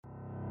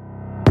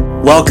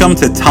Welcome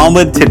to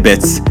Talmud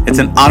Tidbits. It's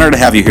an honor to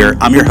have you here.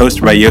 I'm your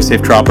host, Rabbi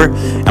Yosef Tropper,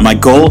 and my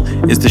goal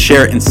is to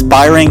share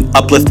inspiring,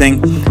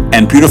 uplifting,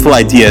 and beautiful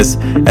ideas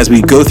as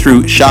we go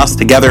through Shas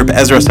together,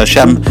 Be'ezras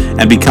Hashem,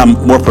 and become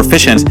more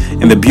proficient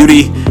in the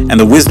beauty and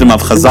the wisdom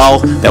of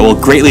Chazal that will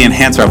greatly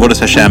enhance our Avodas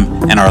Hashem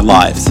and our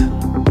lives.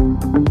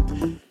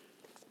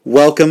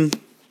 Welcome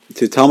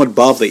to Talmud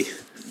Bavli.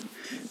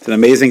 It's an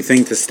amazing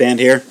thing to stand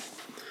here,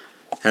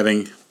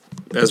 having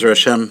Be'ezras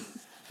Hashem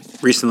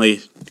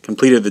recently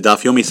completed the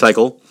Daf Yomi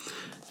cycle,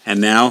 and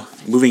now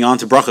moving on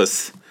to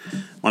Brachos.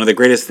 One of the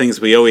greatest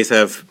things we always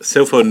have,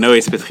 Sofo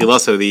Nois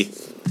B'tchilaso, the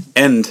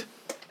end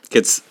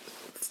gets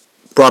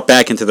brought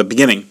back into the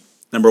beginning.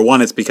 Number one,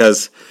 it's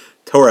because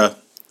Torah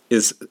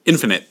is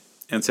infinite,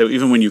 and so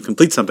even when you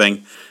complete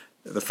something,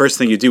 the first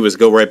thing you do is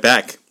go right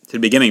back to the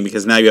beginning,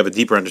 because now you have a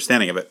deeper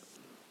understanding of it.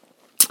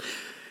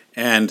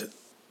 And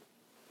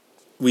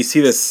we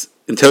see this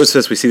in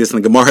Tosfos, we see this in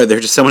the Gemara. There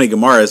are just so many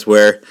Gemaras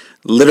where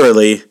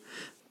literally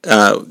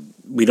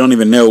we don't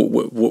even know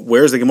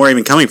where's the Gemara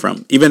even coming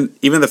from. Even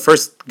the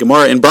first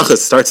Gemara in Brachos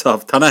starts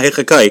off, Tana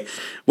Hechakai.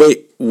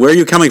 Wait, where are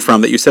you coming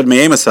from that you said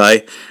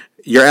Me'emasai?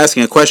 You're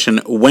asking a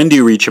question, when do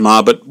you read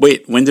Shema? But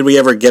wait, when did we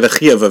ever get a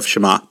Chiyav of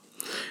Shema?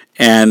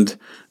 And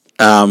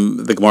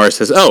the Gemara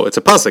says, oh, it's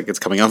a pasuk, it's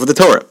coming off of the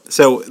Torah.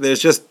 So there's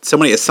just so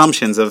many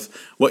assumptions of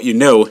what you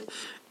know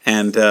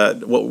and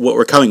what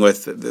we're coming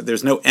with.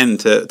 There's no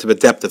end to the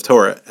depth of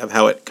Torah, of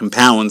how it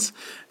compounds.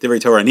 Divrei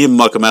Torah, Niyim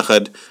Makam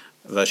Echad,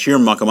 Vashir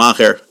Makam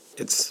Acher.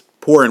 It's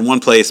poor in one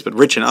place, but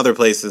rich in other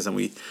places, and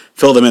we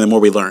fill them in the more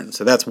we learn.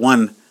 So that's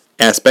one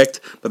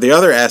aspect. But the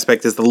other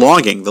aspect is the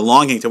longing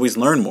to always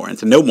learn more and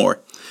to know more.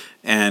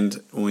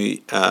 And when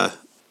the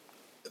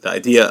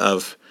idea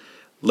of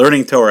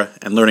learning Torah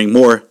and learning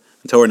more,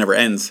 and Torah never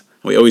ends.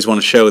 We always want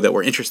to show that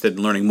we're interested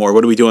in learning more.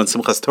 What do we do on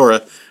Simchas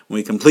Torah when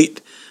we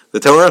complete the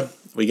Torah?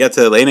 We get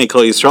to Leinei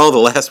Kol Yisrael, the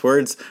last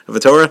words of the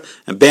Torah,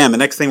 and bam, the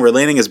next thing we're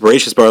learning is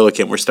Bereshis Bara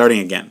Elokim. We're starting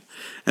again.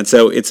 And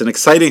so it's an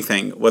exciting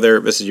thing, whether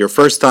this is your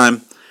first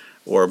time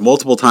or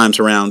multiple times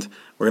around.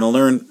 We're going to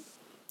learn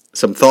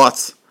some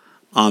thoughts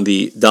on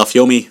the Daf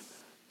Yomi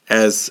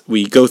as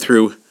we go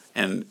through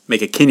and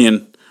make a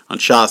kinyan on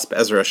Shas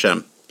Be'ezras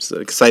Hashem. It's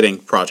an exciting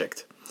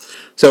project.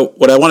 So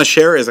what I want to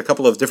share is a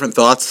couple of different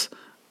thoughts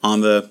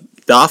on the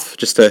Daf,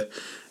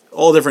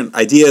 all different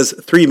ideas,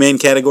 three main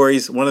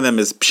categories. One of them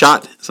is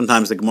Pshat.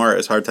 Sometimes the Gemara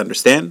is hard to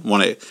understand. I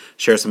want to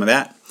share some of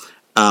that.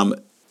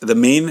 The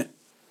main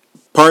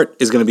part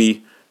is going to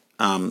be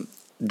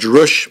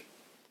Drush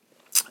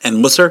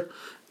and Musar.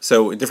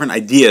 So different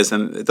ideas,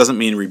 and it doesn't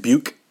mean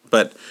rebuke,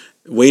 but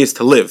ways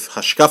to live,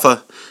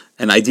 Hashkafa,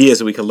 and ideas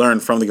that we can learn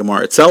from the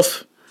Gemara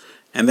itself.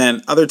 And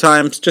then other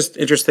times, just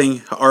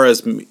interesting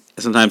Ha'aras,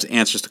 sometimes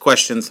answers to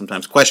questions,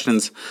 sometimes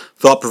questions,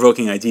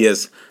 thought-provoking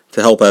ideas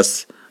to help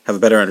us have a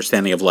better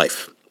understanding of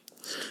life.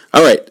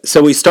 All right,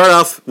 so we start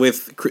off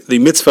with the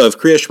mitzvah of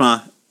Kriya Shema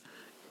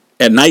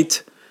at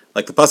night,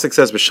 like the pasuk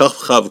says,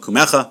 B'shalcha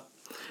v'kumecha,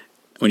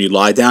 when you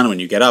lie down, when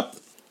you get up.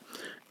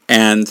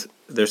 And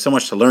there's so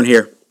much to learn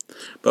here.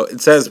 But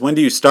it says, when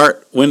do you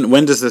start?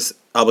 When does this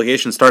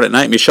obligation start at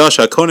night? When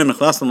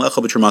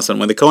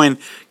the Kohen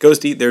goes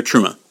to eat their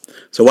truma.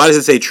 So why does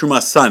it say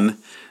truma son,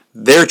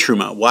 their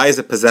truma? Why is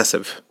it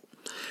possessive?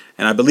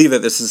 And I believe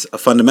that this is a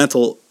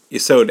fundamental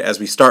yesod as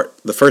we start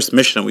the first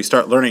Mishnah. We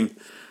start learning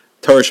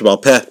Torah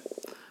Sheba'al Peh.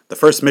 The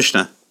first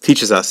Mishnah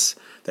teaches us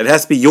that it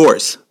has to be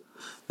yours.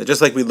 That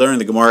just like we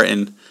learned the Gemara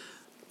in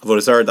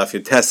Avodah Zarah Daf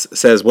Yud Tes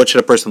says, what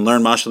should a person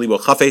learn? Mashali bo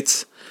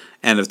chafetz.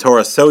 And if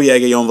Torah so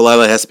yega yom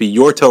v'layla, it has to be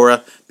your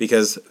Torah,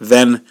 because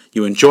then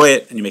you enjoy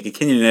it and you make a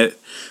kinyan in it.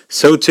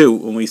 So too,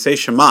 when we say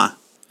Shema,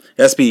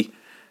 it has to be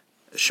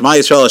Shema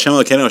Yisrael Hashem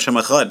Elokeinu Hashem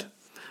Echad.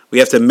 We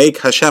have to make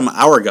Hashem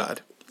our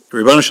God.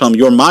 Ribono Shalom,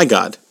 you're my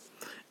God.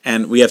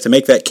 And we have to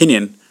make that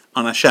kinyan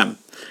on Hashem.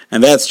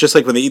 And that's just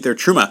like when they eat their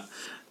truma.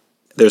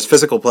 There's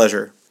physical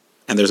pleasure,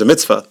 and there's a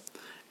mitzvah,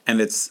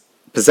 and it's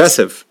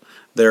possessive.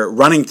 They're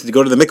running to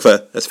go to the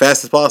mikveh as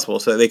fast as possible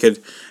so that they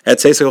could,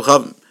 so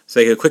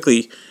they could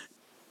quickly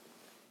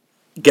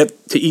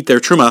get to eat their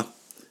truma.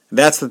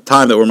 That's the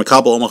time that we're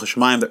makabel Omach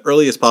Shemayim, the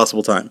earliest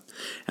possible time.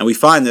 And we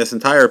find this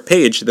entire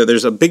page that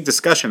there's a big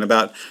discussion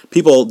about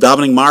people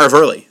davening Marav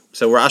early.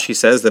 So Rashi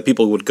says that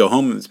people would go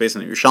home, and it's based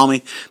on the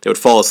Yerushalmi, they would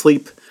fall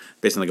asleep,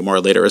 based on the Gemara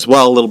later as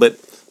well a little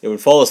bit. They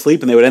would fall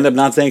asleep and they would end up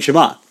not saying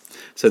Shema.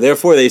 So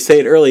therefore they say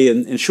it early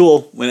in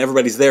shul when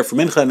everybody's there for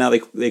mincha. Now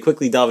they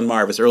quickly daven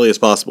Marav as early as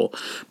possible.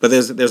 But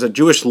there's a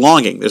Jewish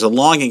longing. There's a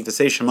longing to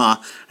say Shema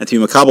and to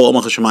be makabel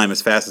Omach Shemayim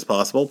as fast as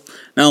possible.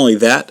 Not only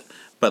that,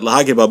 but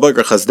lahagid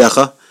ba'boker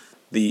chazdecha,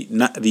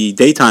 the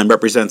daytime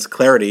represents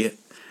clarity,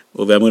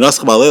 and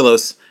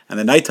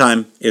the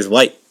nighttime is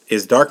light,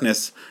 is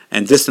darkness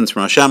and distance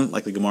from Hashem,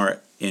 like the Gemara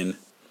in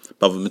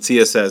Bava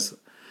Metzia says,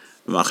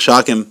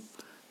 Machshakim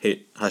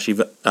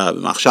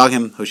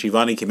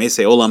hoshivani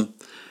kimesei olam.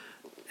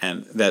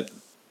 And that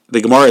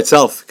the Gemara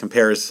itself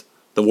compares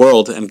the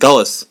world, and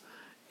Gullus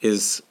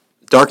is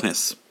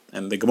darkness.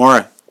 And the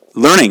Gemara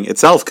learning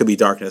itself could be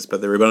darkness,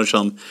 but the Ribono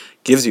Shalom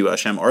gives you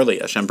Hashem early.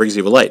 Hashem brings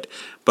you a light.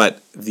 But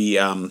the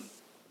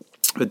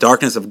The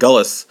darkness of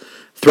Gullus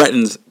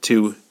threatens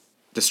to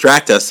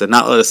distract us and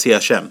not let us see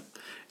Hashem.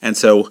 And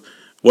so,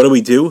 what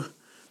do?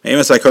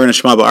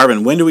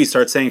 When do we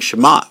start saying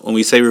Shema? When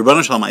we say,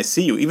 Ribbon Shalom, I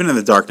see you, even in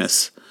the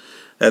darkness.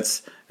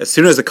 That's as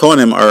soon as the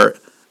Kohanim are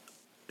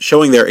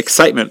showing their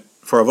excitement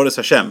for Avodas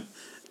Hashem.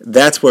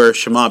 That's where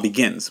Shema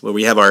begins, where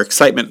we have our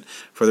excitement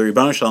for the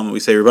Ribbon Shalom. We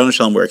say, Ribbon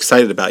Shalom, we're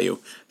excited about you.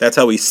 That's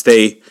how we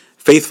stay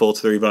faithful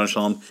to the Ribbon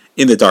Shalom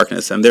in the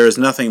darkness. And there is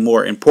nothing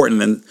more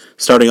important than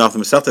starting off the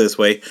Masechta this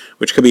way,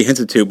 which could be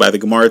hinted to by the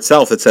Gemara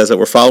itself that says that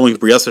we're following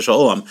Brias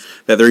Shalom,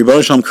 that the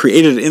Ribbon Shalom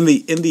created in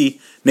the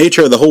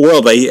nature of the whole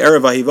world, Vahi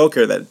Erev Vahi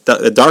Voker, that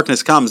the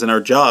darkness comes, and our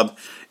job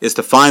is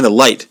to find the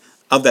light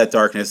of that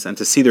darkness and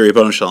to see the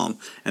Ribbon Shalom,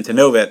 and to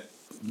know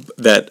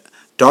that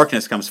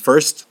darkness comes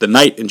first. The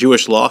night in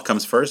Jewish law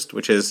comes first,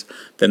 which is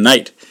the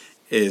night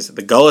is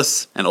the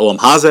Gullus and Olam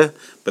Hazeh,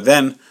 but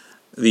then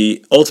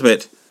the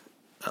ultimate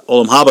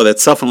Olam Haba, that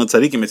Safon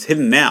L'Tzadikim, is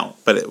hidden now,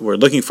 but we're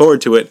looking forward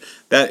to it.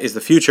 That is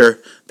the future.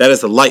 That is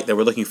the light that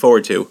we're looking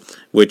forward to,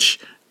 which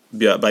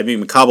by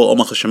being Mekabel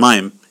Omach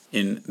Hashemayim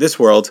in this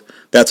world,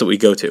 that's what we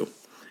go to.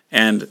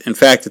 And in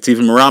fact, it's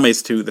even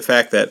merames to the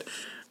fact that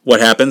what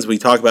happens, we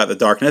talk about the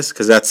darkness,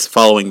 because that's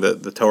following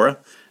the Torah.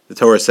 The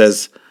Torah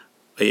says,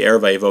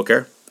 Erev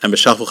Vayivoker, and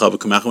B'shafulcha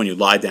v'kumecha, when you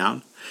lie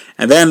down.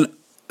 And then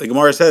the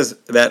Gemara says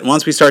that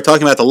once we start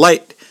talking about the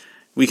light,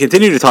 we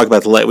continue to talk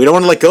about the light. We don't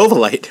want to let go of the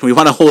light. We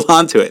want to hold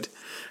on to it.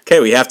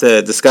 Okay, we have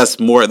to discuss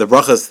more the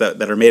brachas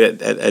that are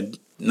made at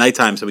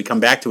nighttime, so we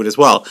come back to it as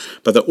well.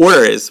 But the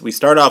order is, we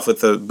start off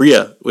with the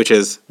Bria, which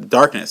is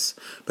darkness.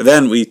 But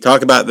then we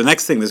talk about the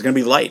next thing, there's going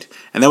to be light.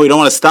 And then we don't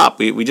want to stop.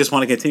 We just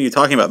want to continue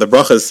talking about the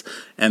brachas,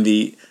 and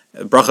the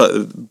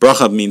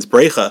bracha means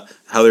brecha,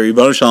 how the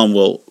Ribbon Shalom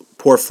will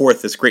pour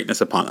forth this greatness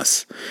upon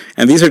us.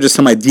 And these are just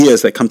some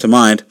ideas that come to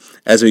mind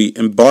as we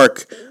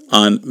embark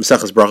on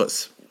Maseches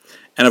Brachos.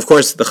 And of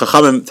course, the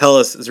Chachamim tell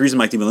us the reason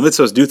Makdim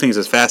Mitzvos do things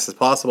as fast as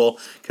possible,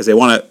 because they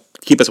want to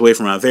keep us away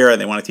from Avera,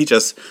 and they want to teach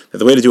us that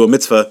the way to do a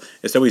mitzvah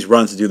is to always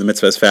run to do the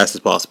mitzvah as fast as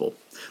possible.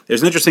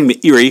 There's an interesting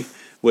Meiri,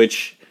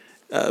 which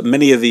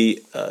many of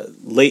the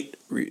late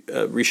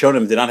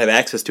Rishonim did not have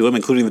access to him,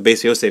 including the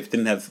Beis Yosef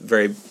didn't have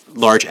very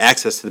large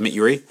access to the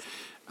Meiri.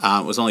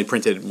 It was only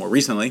printed more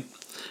recently.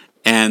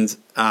 And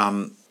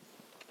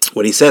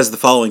what he says is the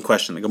following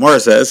question. The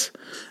Gemara says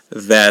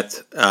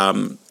that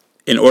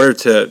in order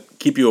to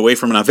keep you away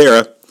from an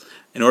Avera,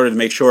 in order to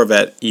make sure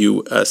that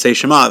you say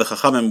Shema, the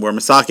Chachamim were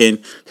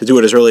masakin to do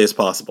it as early as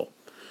possible.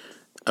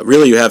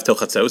 Really, you have Til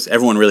Chatzos.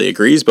 Everyone really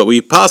agrees, but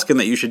we paskin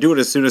that you should do it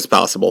as soon as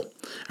possible.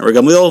 And Reb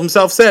Gamliel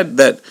himself said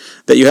that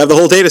you have the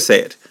whole day to say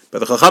it. But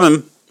the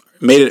Chachamim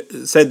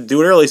said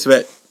do it early so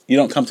that you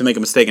don't come to make a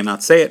mistake and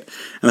not say it.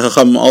 And the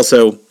Chachamim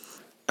also,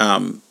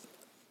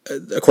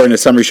 according to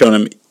some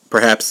Rishonim,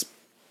 perhaps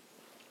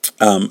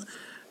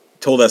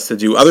told us to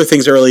do other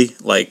things early,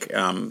 like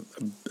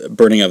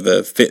burning of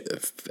the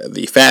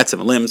fats and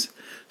the limbs.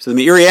 So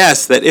the Meiri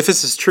asks that if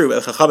this is true,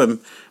 that Chachamim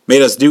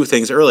made us do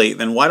things early,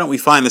 then why don't we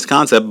find this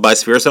concept by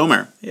Sfiras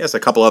Omer? He has a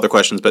couple other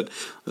questions, but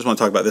I just want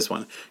to talk about this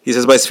one. He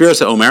says by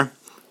Sfiras Omer,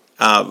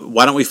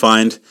 why don't we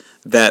find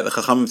that the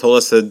Chachamim told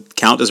us to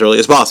count as early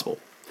as possible?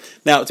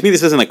 Now, to me,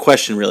 this isn't a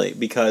question really,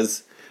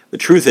 because the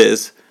truth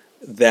is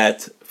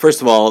that,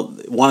 first of all,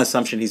 one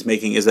assumption he's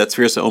making is that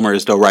Sfiras Omer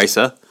is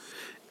Doraisa,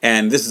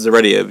 and this is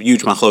already a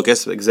huge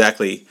machlokes,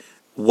 exactly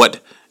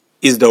what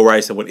is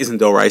Doraisa, what isn't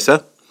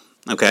Doraisa.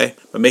 Okay,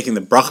 but making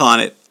the bracha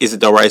on it, is it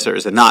doraisa or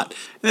is it not?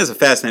 And that's a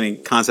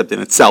fascinating concept in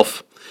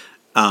itself.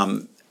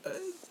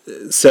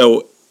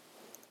 So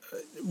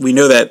we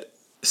know that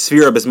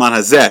Sfira Bisman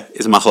Hazeh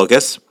is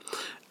machlokes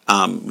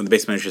when the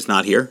base manager is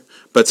not here,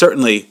 but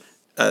certainly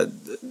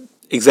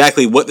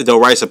exactly what the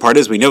doraisa part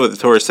is, we know what the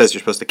Torah says you're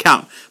supposed to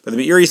count. But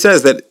the Meiri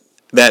says that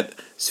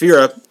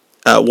Sfira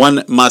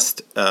one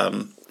must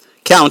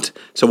count.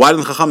 So why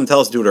didn't the Chachamim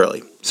tell us to do it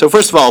early? So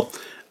first of all,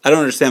 I don't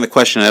understand the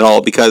question at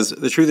all, because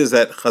the truth is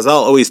that Chazal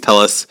always tell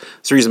us,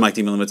 it's the reason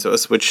Makdim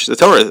Mitzvos, which the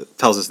Torah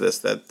tells us this,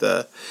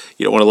 that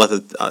you don't want to let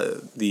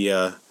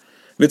the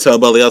mitzvah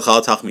b'aliyat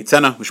chalatach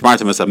mitzena,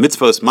 u'shmartem es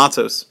mitzvos,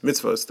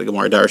 mitzvos, the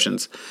Gemara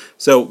darshans.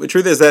 So the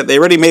truth is that they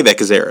already made that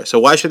gezerah, so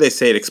why should they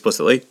say it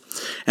explicitly?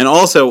 And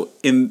also,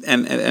 and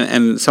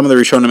some of the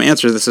Rishonim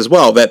answers this as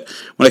well, that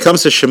when it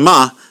comes to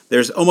Shema,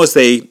 there's almost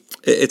you're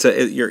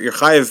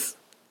chayiv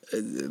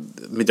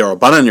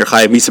midarabanan, you're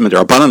chayiv misa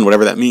midarabanan,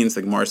 whatever that means.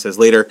 The Gemara says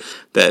later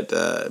that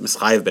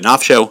mischayiv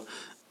benafsho,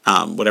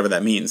 whatever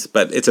that means.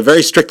 But it's a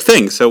very strict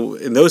thing. So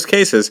in those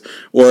cases,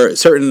 or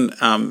certain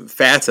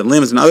fats and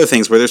limbs and other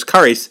things where there's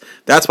karis,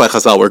 that's why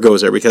Chazal were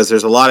gozer, because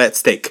there's a lot at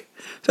stake.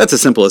 So that's the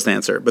simplest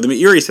answer. But the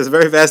Meiri says a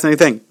very fascinating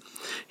thing.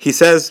 He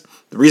says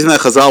the reason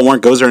that Chazal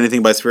weren't gozer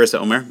anything by Sfiras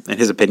Omer, in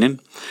his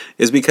opinion,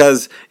 is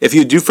because if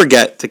you do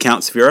forget to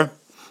count Sfira,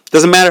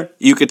 doesn't matter.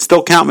 You could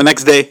still count the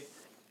next day,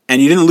 and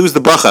you didn't lose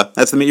the bracha.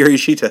 That's the Meiri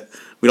Shita.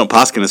 We don't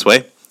paskin this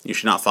way. You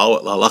should not follow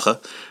it, la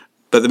halacha.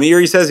 But the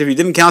Meiri says if you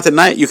didn't count at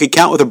night, you could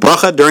count with a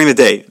bracha during the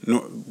day.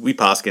 We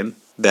paskin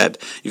that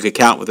you could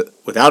count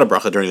without a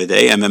bracha during the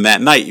day, and then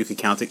that night you could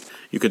count it.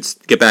 You could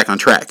get back on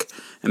track.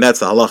 and that's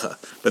the halacha.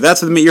 But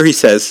that's what the Meiri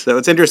says. So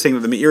it's interesting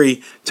that the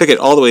Meiri took it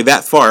all the way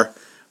that far.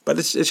 But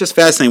it's just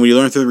fascinating when you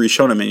learn through the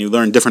Rishonim and you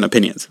learn different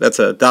opinions. That's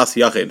a das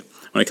yachid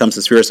when it comes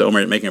to Sfiras Omer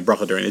and making a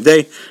bracha during the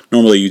day.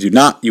 Normally you do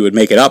not. You would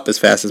make it up as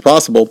fast as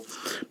possible.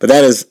 But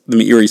that is the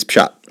Meiri's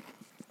pshat.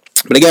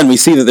 But again, we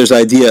see that there's an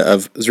idea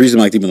of Zrizim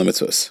like Dibin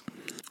Mitzvos.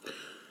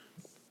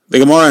 The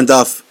Gemara in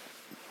Brachos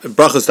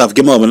Daf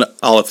Gimel and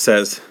Aleph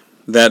says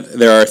that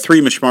there are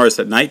 3 mishmaros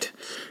at night,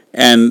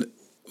 and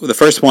the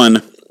first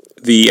one,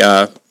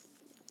 the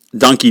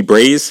donkey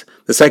brays.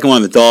 The second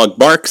one, the dog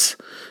barks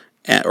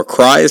or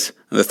cries.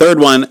 And the third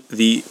one,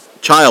 the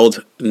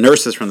child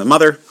nurses from the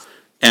mother,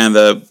 and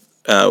the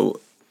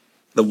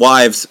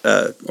wives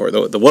or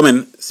the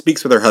woman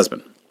speaks with her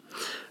husband.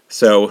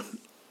 So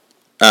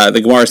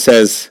the Gemara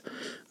says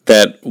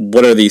that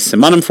what are these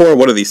simanim for?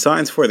 What are these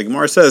signs for? The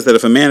Gemara says that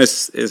if a man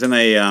is in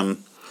a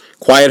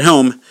quiet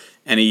home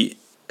and he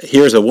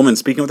hears a woman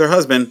speaking with her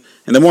husband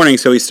in the morning,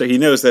 so he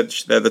knows that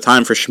the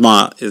time for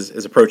Shema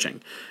is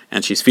approaching,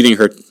 and she's feeding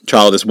her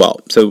child as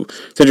well. So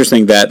it's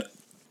interesting that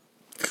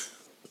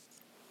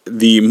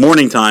the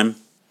morning time,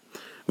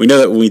 we know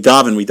that when we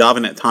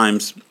daven at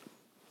times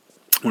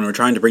when we're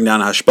trying to bring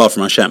down a hashpah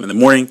from Hashem. In the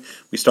morning,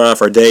 we start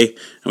off our day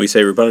and we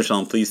say, Ribbon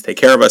Shalom, please take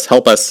care of us,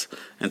 help us.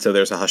 And so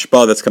there's a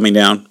hashpah that's coming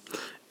down.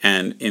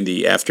 And in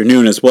the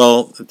afternoon as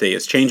well, the day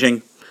is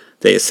changing,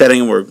 the day is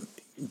setting, we're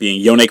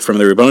being yonik from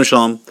the Ribbon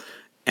Shalom.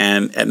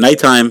 And at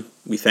nighttime,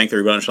 we thank the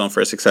Ribbon Shalom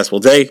for a successful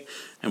day,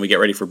 and we get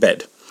ready for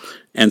bed.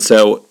 And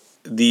so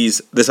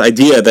this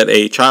idea that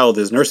a child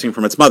is nursing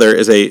from its mother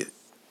is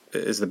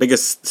the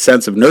biggest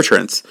sense of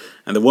nurturance,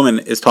 and the woman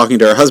is talking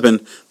to her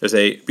husband. There's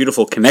a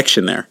beautiful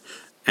connection there.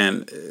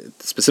 And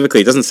specifically,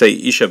 it doesn't say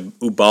Isha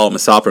Ubal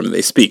Masaprim,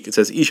 they speak. It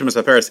says Isha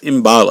Masaperis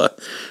Imbala.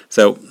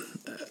 So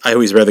I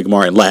always read the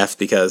Gemara and laugh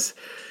because,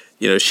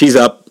 she's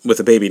up with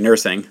the baby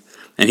nursing,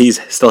 and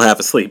he's still half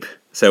asleep.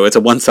 So it's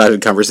a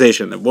one-sided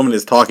conversation. The woman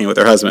is talking with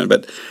her husband,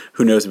 but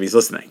who knows if he's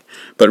listening.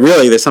 But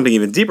really, there's something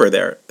even deeper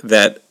there,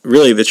 that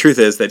really the truth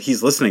is that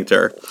he's listening to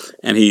her,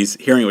 and he's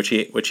hearing what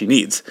she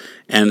needs.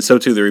 And so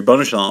too, the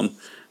Ribbon Shalom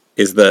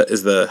is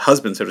the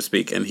husband, so to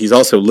speak, and he's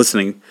also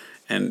listening.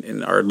 And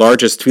in our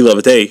largest tefillah of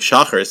the day,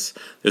 Shacharis,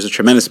 there's a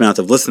tremendous amount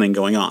of listening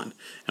going on.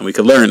 And we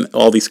could learn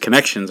all these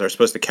connections are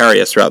supposed to carry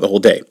us throughout the whole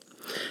day.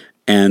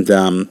 And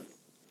the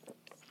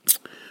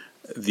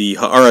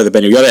Ha'ara, the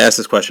Ben Yehuda, asked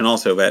this question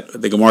also, that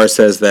the Gemara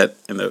says that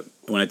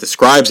when it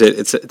describes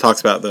it, it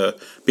talks about the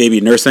baby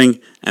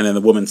nursing and then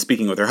the woman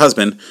speaking with her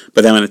husband.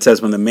 But then when it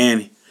says when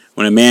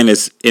a man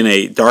is in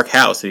a dark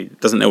house, he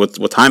doesn't know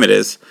what time it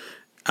is,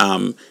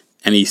 and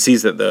he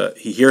sees that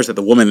he hears that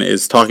the woman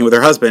is talking with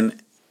her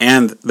husband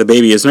and the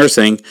baby is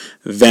nursing,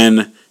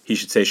 then he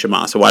should say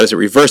Shema. So why does it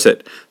reverse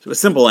it? So a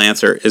simple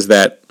answer is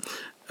that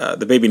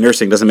the baby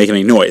nursing doesn't make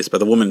any noise, but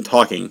the woman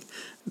talking,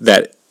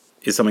 that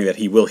is something that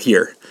he will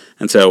hear.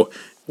 And so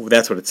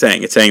that's what it's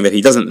saying. It's saying that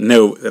he doesn't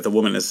know that the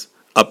woman is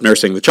up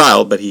nursing the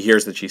child, but he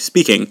hears that she's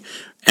speaking,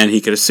 and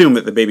he could assume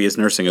that the baby is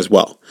nursing as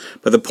well.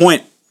 But the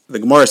point, the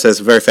Gemara says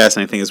a very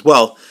fascinating thing as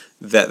well,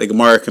 that the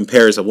Gemara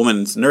compares a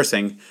woman's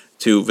nursing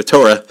to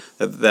Vitorah,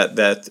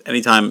 that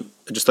anytime,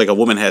 just like a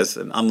woman has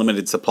an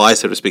unlimited supply,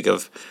 so to speak,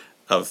 of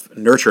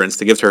nurturance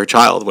to give to her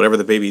child, whatever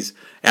the baby's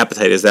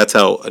appetite is, that's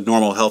how a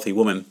normal, healthy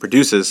woman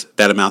produces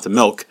that amount of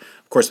milk,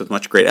 of course with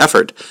much great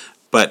effort.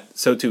 But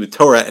so too with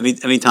Torah,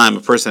 anytime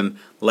a person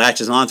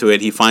latches onto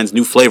it, he finds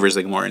new flavors,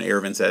 like Gemara in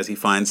Eruvin says. He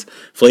finds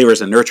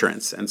flavors and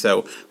nurturance. And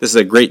so this is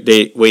a great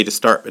way to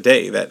start a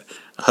day, that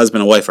a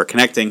husband and wife are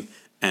connecting,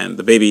 and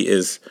the baby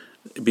is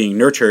being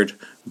nurtured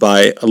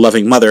by a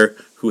loving mother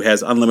who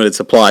has unlimited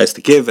supplies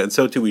to give. And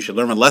so too we should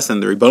learn a lesson,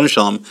 the Ribbon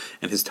Shalom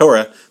and his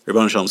Torah, the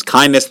Ribbon Shalom's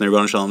kindness, and the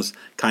Ribbon Shalom's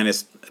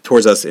kindness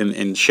towards us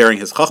in sharing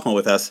his Chachma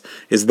with us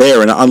is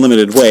there in an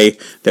unlimited way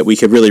that we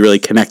could really, really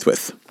connect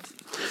with.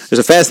 There's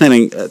a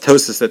fascinating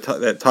Tosfos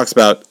that talks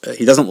about,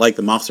 he doesn't like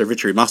the Machzor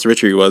Vitri. Machzor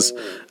Vitri was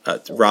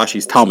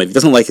Rashi's Talmud. He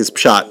doesn't like his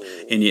pshat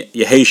in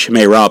Yehei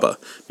Shemei Rabbah,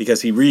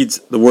 because he reads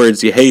the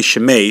words Yehei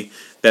Shemei,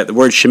 that the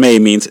word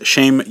Shemei means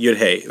Shem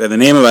Yud-Hei, that the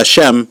name of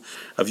Hashem,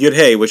 of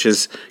Yud-Hei, which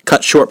is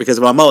cut short because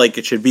of Amalek,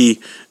 it should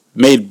be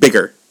made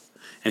bigger.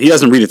 And he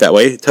doesn't read it that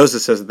way. Tosfos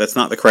says that that's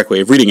not the correct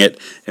way of reading it.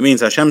 It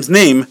means Hashem's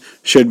name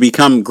should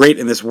become great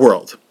in this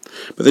world.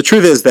 But the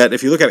truth is that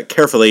if you look at it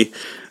carefully,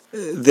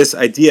 this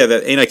idea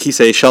that Eina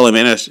Kisei Shalom,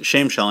 Eina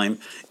Shem Shalom,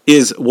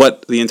 is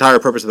what the entire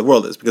purpose of the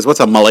world is. Because what's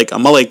Amalek?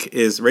 Amalek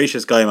is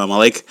Reishis Goyim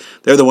Amalek.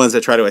 They're the ones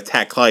that try to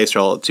attack Klal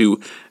Yisrael to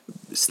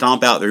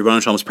stomp out the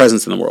Ribbon Shalom's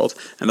presence in the world.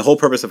 And the whole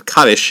purpose of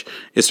Kaddish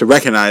is to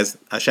recognize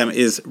Hashem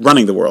is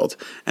running the world.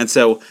 And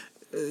so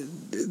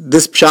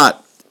this pshat,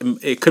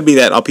 it could be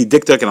that Al Pi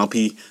Dikduk and Al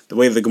Pi, the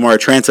way the Gemara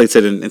translates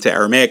it into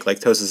Aramaic, like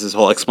Tosfos'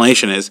 whole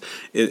explanation is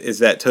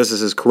that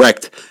Tosfos is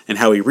correct in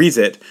how he reads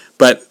it.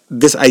 But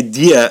this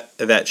idea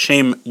that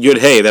Shem Yud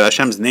Hey, that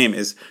Hashem's name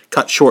is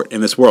cut short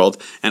in this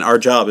world, and our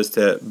job is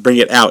to bring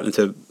it out and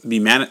to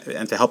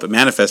and to help it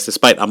manifest,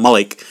 despite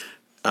Amalek,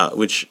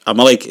 which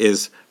Amalek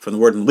is from the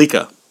word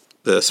Malika,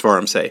 the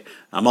Svarim say.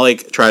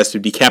 Amalek tries to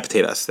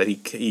decapitate us, that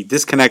he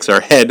disconnects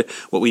our head,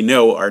 what we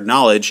know, our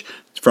knowledge,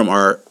 from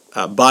our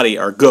body,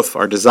 our guf,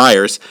 our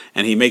desires,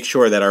 and he makes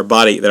sure that our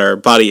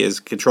body is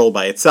controlled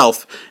by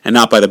itself and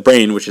not by the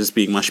brain, which is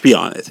being mashpia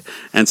on it.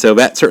 And so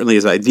that certainly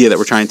is the idea that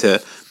we're trying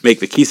to make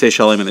the kisei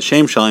shalim and the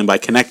shem shalim by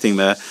connecting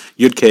the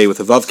yud with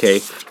the vav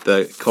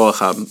the koach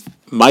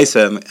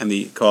ma'isa and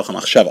the koach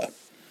machshava.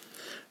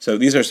 So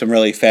these are some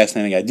really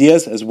fascinating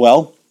ideas as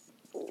well.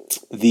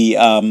 The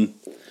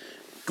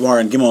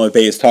Gemara in Gimel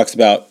Beis talks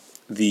about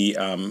the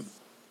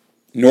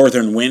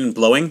northern wind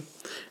blowing,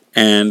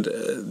 and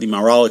the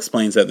Maharal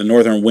explains that the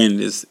northern wind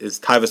is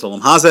Taivas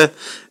Olam Hazeh,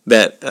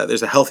 that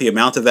there's a healthy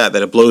amount of that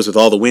it blows with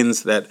all the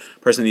winds, that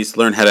person needs to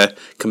learn how to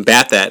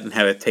combat that and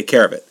how to take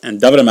care of it.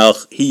 And David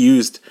HaMelech, he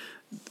used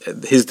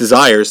his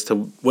desires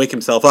to wake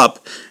himself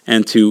up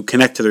and to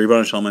connect to the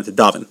Rebbeinu Shalom and to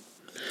daven.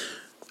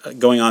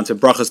 Going on to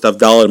Brachas Daf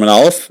Daled and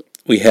Aleph,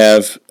 we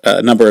have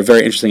a number of very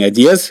interesting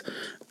ideas.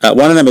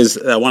 One of them is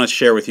I want to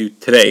share with you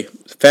today.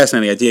 It's a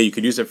fascinating idea. You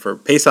could use it for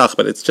Pesach,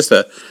 but it's just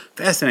a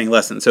fascinating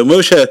lesson. So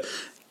Moshe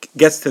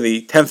gets to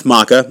the 10th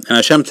Makkah, and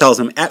Hashem tells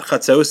him at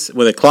Chatzos,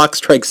 when the clock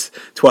strikes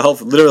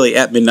 12, literally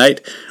at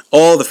midnight,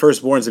 all the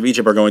firstborns of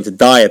Egypt are going to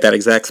die at that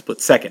exact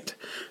split second.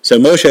 So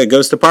Moshe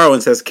goes to Paro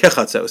and says,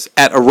 Kechatzos,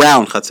 at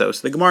around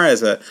Chatzos. The Gemara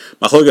has a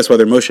machlokas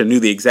whether Moshe knew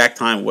the exact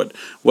time, what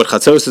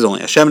Chatzos is,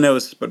 only Hashem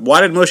knows. But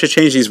why did Moshe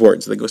change these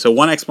words? So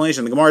one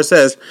explanation the Gemara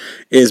says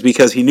is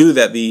because he knew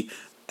that the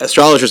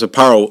astrologers of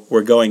Paro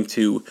were going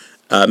to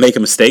make a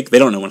mistake. They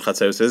don't know when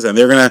Chatzos is, and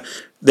they're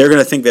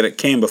gonna think that it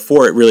came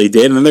before it really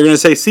did, and then they're gonna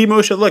say, "See,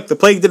 Moshe, look, the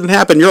plague didn't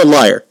happen. You're a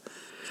liar."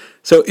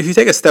 So if you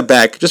take a step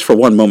back just for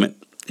one moment,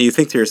 and you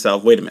think to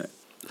yourself, "Wait a minute."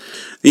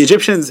 The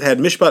Egyptians had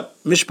Mishpat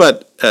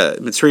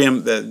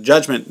Mitzrayim. The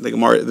judgment,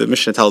 the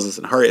Mishnah tells us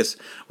in Harius,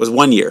 was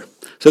 1 year.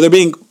 So they're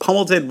being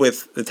pummeled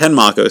with the 10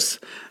 Makos.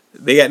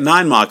 They got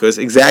 9 Makos,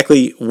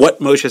 exactly what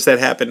Moshe said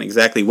happened,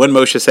 exactly when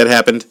Moshe said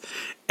happened,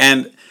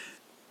 and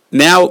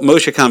now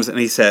Moshe comes and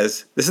he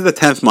says, this is the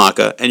 10th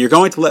Makkah, and you're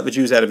going to let the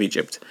Jews out of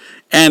Egypt.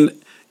 And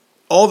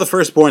all the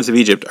firstborns of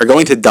Egypt are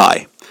going to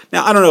die.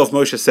 Now, I don't know if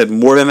Moshe said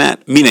more than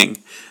that, meaning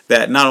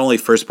that not only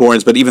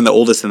firstborns, but even the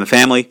oldest in the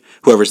family,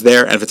 whoever's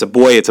there, and if it's a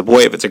boy, it's a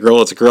boy, if it's a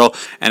girl, it's a girl,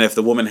 and if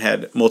the woman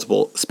had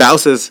multiple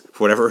spouses,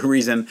 for whatever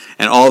reason,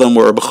 and all of them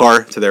were a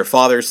Bechar to their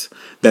fathers,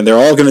 then they're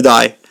all going to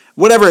die.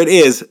 Whatever it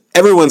is,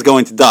 everyone's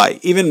going to die.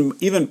 Even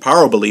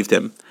Paro believed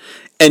him.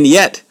 And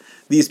yet,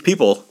 these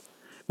people,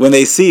 when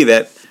they see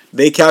that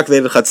they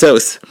calculated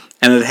Chatzos,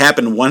 and it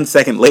happened 1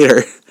 second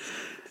later,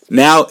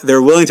 now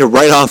they're willing to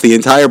write off the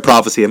entire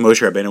prophecy of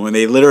Moshe Rabbeinu when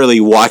they literally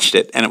watched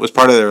it, and it was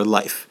part of their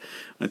life.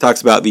 When it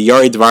talks about the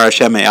Yari Dvar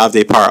Hashem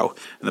Avdei Paro,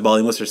 and the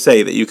Bali Musar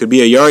say that you could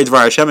be a Yari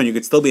Dvar Hashem and you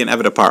could still be an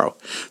Eved of Paro.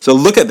 So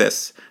look at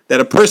this,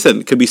 that a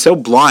person could be so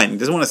blind,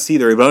 doesn't want to see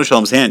the Rebbeinu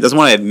Shalom's hand, doesn't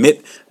want to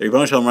admit that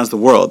Rebbeinu Shalom runs the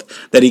world,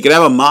 that he could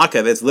have a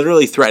Makkah that's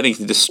literally threatening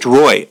to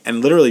destroy,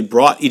 and literally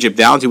brought Egypt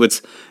down to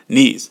its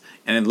knees,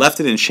 and then left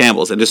it in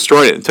shambles, and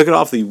destroyed it, and took it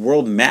off the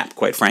world map,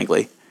 quite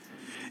frankly.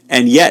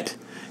 And yet,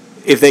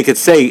 if they could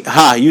say,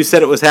 you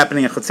said it was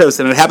happening at Chatzos,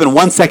 and it happened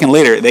 1 second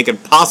later, they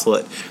could postle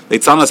it.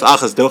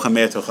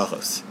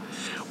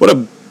 What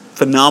a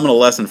phenomenal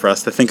lesson for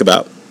us to think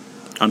about.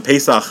 On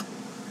Pesach,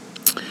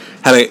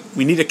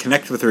 we need to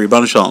connect with the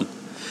Rebbeinu Shalom.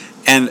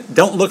 And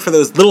don't look for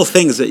those little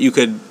things that you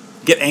could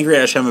get angry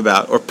at Hashem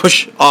about, or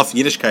push off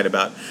Yiddishkeit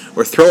about,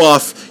 or throw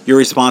off your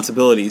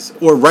responsibilities,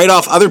 or write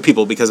off other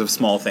people because of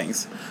small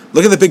things.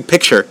 Look at the big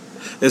picture.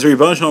 There's a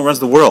Rebbeinu Shalom runs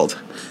the world.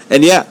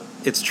 And yeah,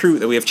 it's true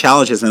that we have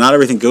challenges and not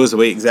everything goes the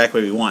way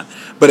exactly we want.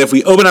 But if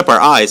we open up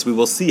our eyes, we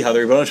will see how the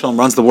Rebbeinu Shalom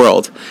runs the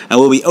world, and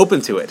we'll be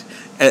open to it.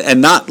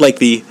 And not like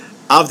the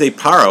Avdei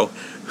Paro,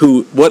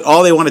 who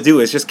all they want to do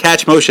is just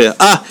catch Moshe.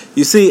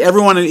 You see,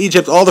 everyone in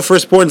Egypt, all the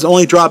firstborns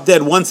only dropped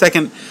dead 1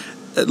 second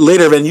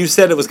later than you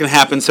said it was going to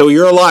happen, so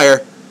you're a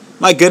liar.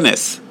 My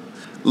goodness.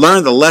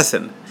 Learn the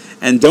lesson,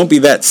 and don't be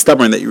that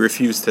stubborn that you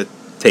refuse to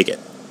take it.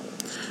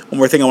 One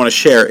more thing I want to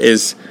share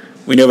is,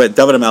 we know that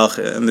David HaMelech,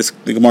 and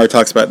the Gemara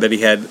talks about that he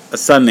had a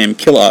son named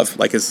Kilav,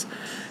 like his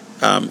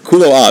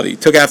Kulo Av. He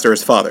took after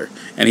his father,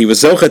 and he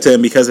was zocha to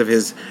him because of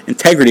his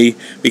integrity,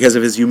 because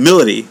of his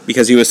humility,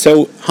 because he was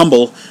so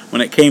humble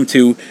when it came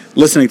to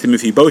listening to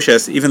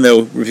Mephibosheth. Even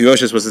though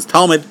Mephibosheth was his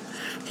Talmud,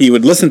 he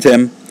would listen to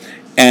him,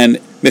 and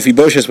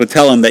Mephibosheth would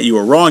tell him that you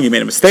were wrong, you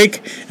made a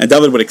mistake, and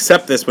David would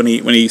accept this when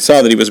he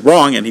saw that he was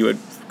wrong, and he would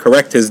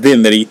correct his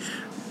din that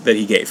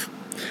he gave.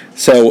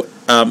 So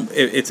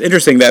it's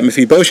interesting that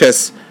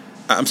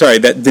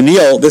that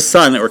Daniel, this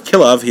son, or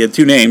Kilav, he had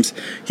 2 names,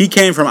 he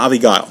came from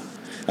Avigail.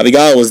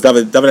 Avigail was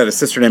David had a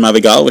sister named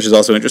Avigail, which is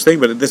also interesting,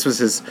 but this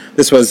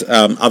was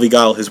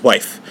Avigail, his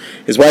wife.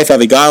 His wife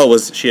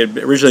Avigail she had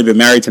originally been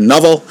married to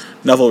Naval.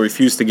 Naval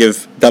refused to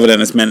give David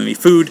and his men any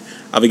food.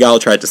 Avigail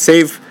tried to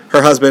save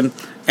her husband,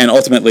 and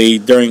ultimately,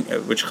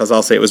 which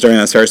Chazal say it was during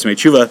the Aseret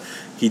Tshuva,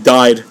 he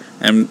died,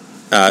 and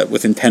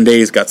within 10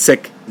 days got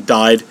sick,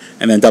 died,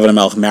 and then David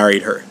HaMelech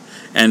married her.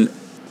 And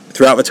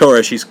throughout the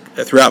Torah,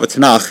 throughout the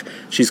Tanakh,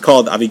 she's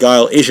called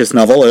Avigail Eshes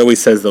Naval. It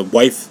always says the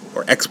wife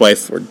or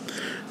ex-wife or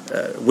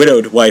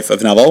widowed wife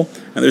of Naval.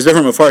 And there's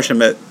different Mefarshim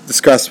that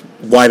discuss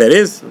why that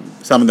is.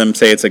 Some of them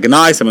say it's a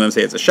Ganai, some of them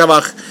say it's a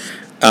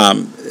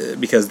Shavach,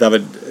 because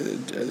David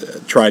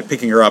tried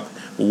picking her up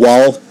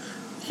while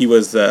he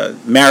was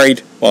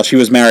married, while she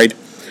was married.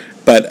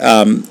 But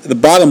the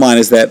bottom line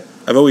is that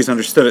I've always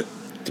understood it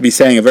to be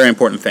saying a very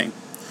important thing,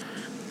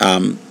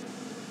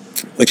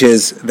 which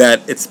is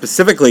that it's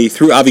specifically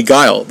through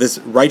Abigail, this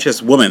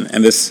righteous woman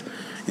and this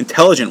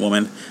intelligent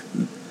woman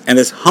and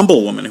this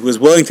humble woman who was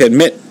willing to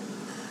admit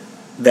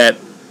that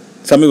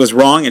something was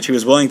wrong, and she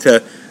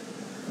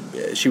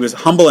was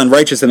humble and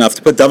righteous enough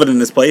to put David in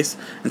his place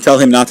and tell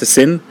him not to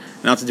sin,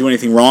 not to do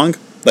anything wrong,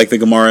 like the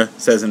Gemara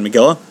says in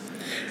Megillah.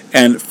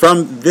 And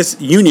from this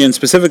union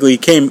specifically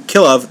came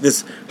Kilav,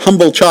 this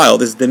humble child,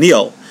 this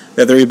Daniel,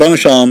 that the Ribbon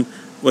Shalom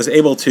was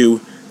able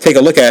to take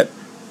a look at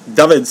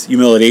David's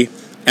humility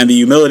and the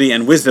humility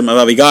and wisdom of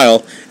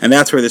Abigail, and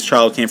that's where this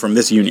child came from,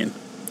 this union.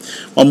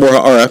 One more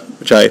ha'ara,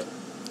 which I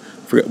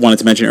wanted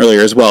to mention earlier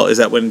as well, is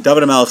that when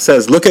David HaMelech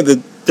says, look at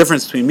the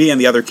difference between me and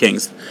the other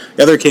kings.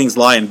 The other kings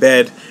lie in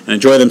bed and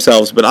enjoy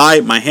themselves, but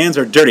my hands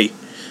are dirty.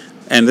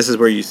 And this is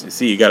where you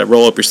see you got to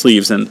roll up your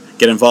sleeves and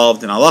get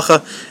involved in halacha.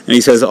 And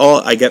he says,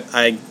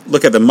 I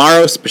look at the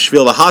maros,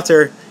 b'shvil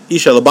lahater,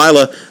 isha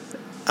labaila.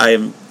 I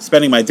am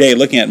spending my day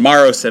looking at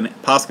maros and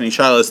paskin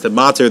shilas to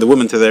mater the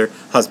women to their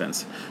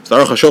husbands. So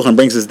Aruch HaShulchan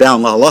brings this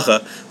down, la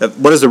halacha, that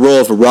what is the role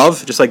of a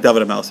rav? Just like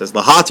David HaMelech says,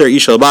 lahater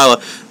isha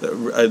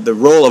labaila, the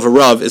role of a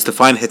rav is to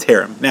find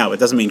heterim. Now, it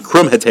doesn't mean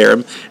krum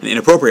heterim and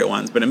inappropriate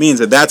ones, but it means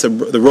that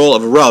the role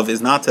of a rav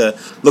is not to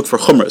look for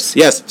chumras.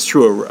 Yes, it's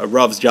true, a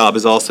rav's job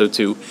is also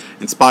to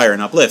inspire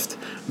and uplift,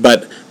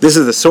 but this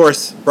is the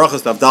source,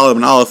 brachos d'Avdallah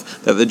ben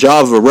Aleph, that the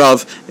job of a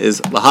rav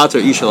is lahater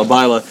isha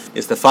labaila,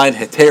 is to find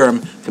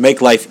heterim, to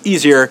make life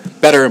easier,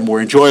 better, more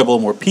enjoyable,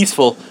 more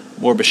peaceful,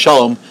 more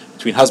b'shalom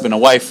between husband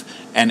and wife,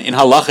 and in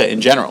halacha in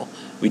general.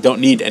 We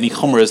don't need any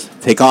chumras to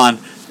take on,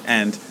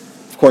 and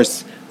of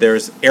course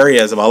there's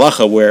areas of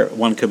halacha where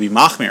one could be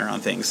machmir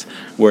on things,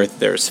 where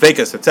there's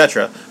fekas,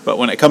 etc. But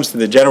when it comes to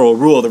the general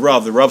rule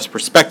of the rav's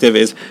perspective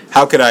is,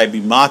 how could I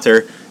be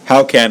mater,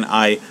 how can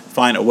I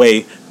find a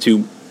way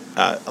to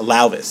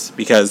allow this?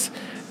 Because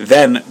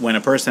then when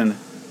a person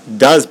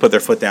does put their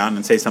foot down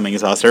and say something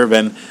is asur,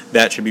 then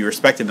that should be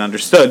respected and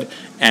understood,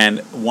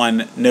 and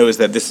one knows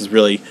that this is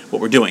really what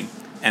we're doing.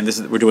 And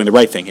we're doing the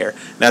right thing here.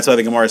 And that's why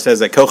the Gemara says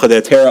that kocha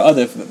de tera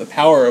adif, the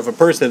power of a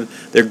person,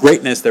 their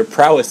greatness, their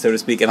prowess, so to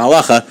speak, in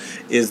halacha,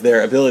 is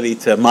their ability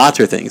to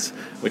mater things,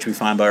 which we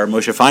find by our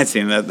Moshe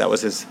Feinstein. That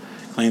was his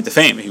claim to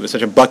fame. He was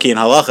such a bucky in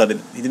halacha that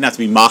he didn't have to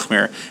be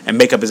machmer and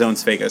make up his own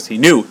sfekas. He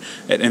knew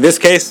that in this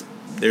case,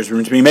 there's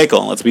room to be mekel,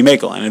 and let's be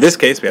mekel. And in this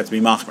case, we have to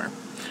be machmer.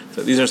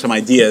 So these are some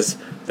ideas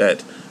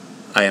that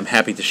I am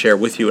happy to share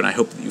with you, and I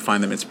hope that you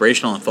find them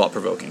inspirational and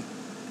thought-provoking.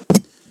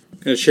 I'm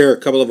going to share a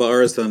couple of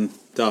aras on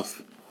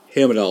Daf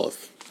Hamid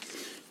Aleph.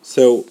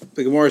 So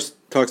the Gemara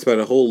talks about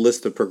a whole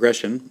list of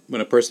progression when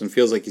a person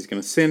feels like he's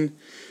going to sin.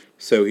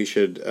 So he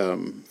should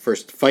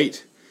first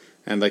fight,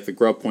 and like the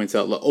Grub points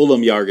out,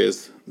 la'olam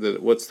yargiz.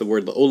 What's the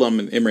word la'olam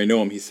in Imrei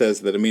Noam? He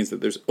says that it means that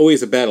there's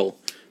always a battle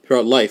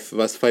throughout life of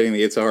us fighting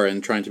the Yetzer Hara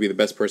and trying to be the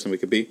best person we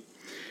could be.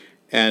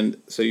 And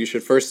so you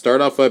should first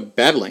start off by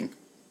battling.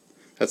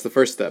 That's the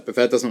first step. If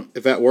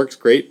that works,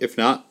 great. If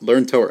not,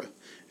 learn Torah.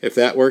 If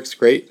that works,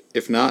 great.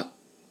 If not,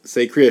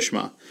 say Kriya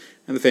Shema.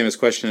 And the famous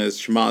question is,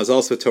 Shema is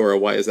also Torah,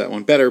 why is that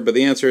one better? But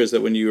the answer is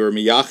that when you are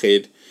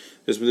miyached,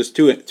 there's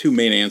two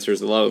main answers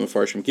that a lot of the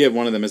Mefarshim give.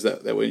 One of them is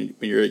that when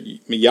you're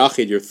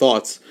miyached your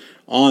thoughts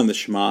on the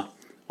Shema,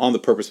 on the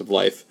purpose of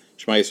life,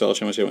 Shema Yisrael,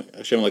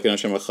 Hashem Elokeinu,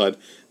 Hashem Echad,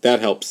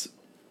 that helps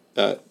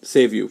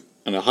save you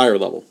on a higher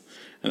level.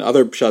 And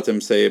other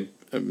pshatim say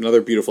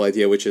another beautiful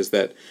idea, which is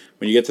that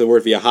when you get to the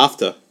word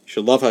v'yahavta, you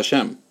should love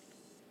Hashem.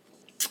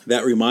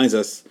 That reminds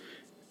us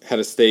how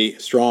to stay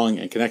strong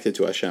and connected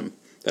to Hashem.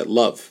 That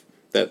love,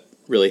 that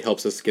really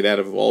helps us get out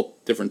of all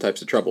different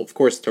types of trouble. Of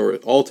course,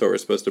 all Torah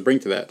is supposed to bring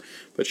to that,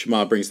 but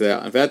Shema brings that out.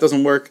 And if that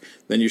doesn't work,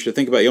 then you should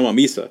think about Yom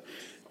HaMisa.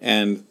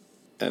 And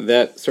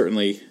that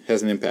certainly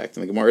has an impact.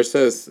 And the Gemara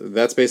says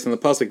that's based on the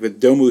pasuk,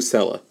 V'domu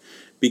sela,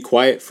 be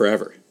quiet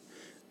forever.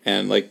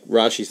 And like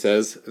Rashi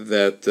says,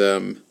 that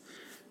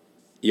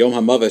Yom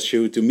HaMaves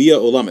Shu Dumia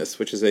Olamis,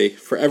 which is a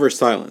forever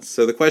silence.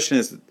 So the question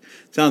is, it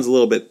sounds a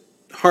little bit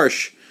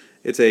harsh.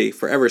 It's a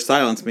forever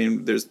silence. I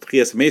mean, there's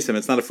Tchias Mesim,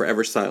 it's not a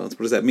forever silence.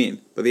 What does that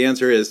mean? But the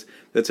answer is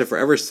that it's a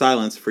forever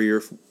silence for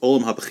your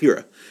Olam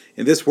HaBechira.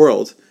 In this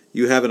world,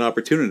 you have an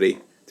opportunity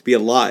to be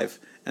alive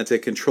and to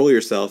control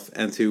yourself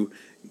and to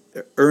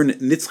earn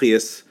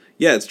Nitzchias.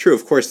 Yeah, it's true,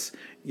 of course,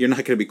 you're not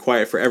going to be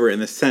quiet forever in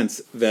the sense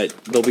that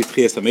there'll be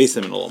Tchias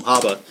HaMesim and Olam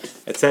Haba,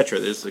 etc.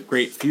 There's a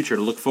great future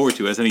to look forward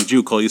to, as any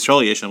Jew, Kol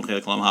Yisrael Yeshem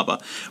Chilek Olam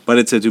Haba. But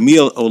it's a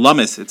Dumil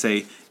Olamis, it's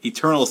a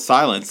eternal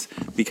silence,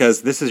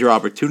 because this is your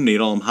opportunity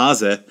at Olam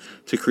Hazeh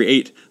to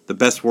create the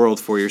best world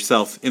for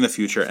yourself in the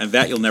future, and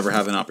that you'll never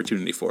have an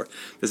opportunity for.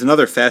 There's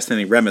another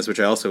fascinating remez,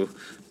 which I also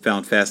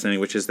found fascinating,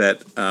 which is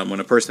that when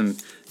a person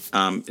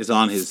is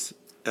on his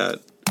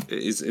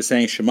is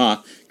saying Shema,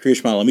 Kriya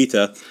Shema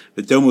Lamita,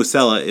 the Domu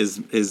Sela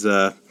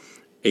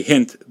a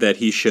hint that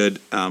he should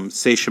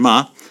say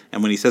Shema,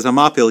 and when he says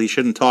Hamapil, he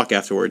shouldn't talk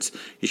afterwards.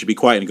 He should be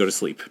quiet and go to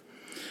sleep.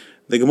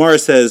 The Gemara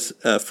says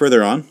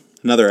further on,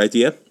 another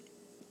idea,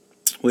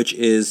 which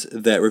is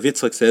that Rav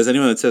Yitzchak says,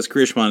 anyone that says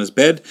Kriya Shema on his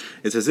bed,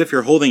 it's as if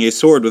you're holding a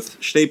sword with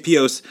Shtei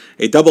Pios,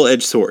 a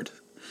double-edged sword.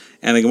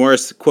 And the Gemara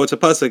quotes a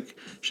pasuk,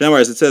 Shemar,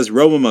 as it says,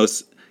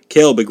 Romamos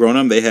Kel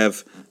Begronam, they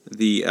have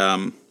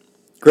the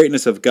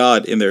greatness of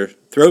God in their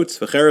throats,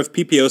 V'cherev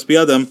Pipios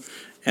Biadam,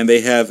 and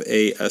they have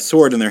a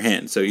sword in their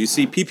hand. So you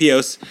see,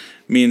 Pipios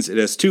means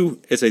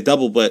it's a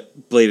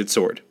double-bladed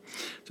sword.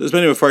 So there's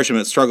many Mepharshim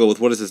that struggle with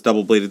what does this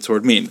double-bladed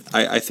sword mean.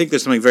 I think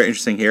there's something very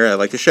interesting here I'd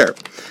like to share,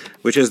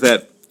 which is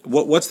that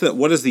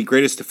what is the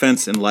greatest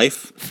defense in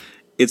life?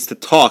 It's to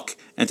talk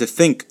and to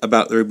think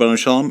about the Ribbon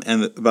Shalom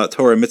and about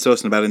Torah and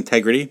mitzvos and about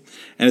integrity,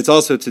 and it's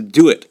also to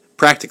do it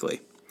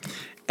practically.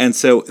 And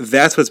so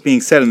that's what's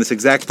being said in this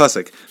exact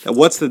pasuk. That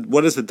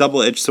what is the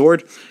double-edged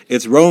sword?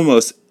 It's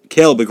Romos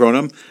Kel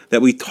Begronam,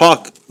 that we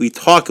talk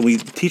and we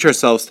teach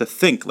ourselves to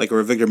think like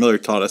Rav Victor Miller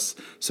taught us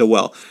so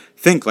well.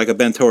 Think like a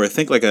Ben Torah,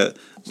 think like a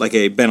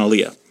Ben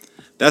Aliyah.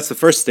 That's the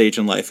first stage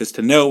in life, is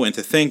to know and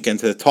to think and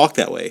to talk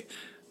that way.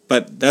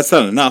 But that's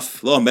not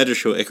enough. Lo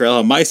medrashu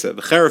ikrel ha'maisa.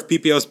 V'cherev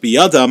pipios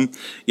biyadam.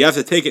 You have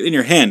to take it in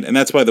your hand, and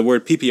that's why the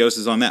word pipios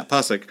is on that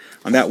pasuk.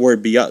 On that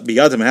word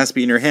biyadam, it has to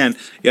be in your hand.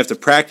 You have to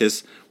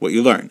practice what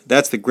you learn.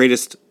 That's the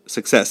greatest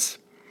success,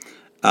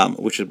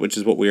 which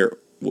is what we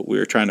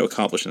are trying to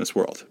accomplish in this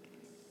world.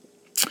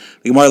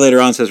 The Gemara later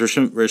on says,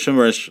 Rabbi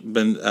Shimon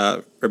ben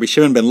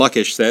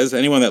Lakish says,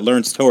 anyone that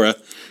learns Torah,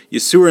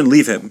 Yisurin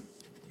leave him,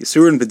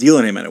 Yisurin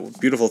bedilin him, and a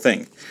beautiful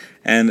thing.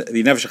 And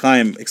the Nefesh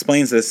Chaim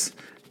explains this,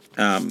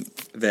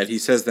 that he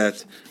says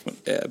that,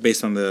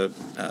 based on the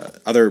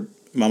other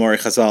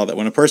Mamari Chazal, that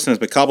when a person is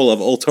Mekabel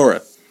of Old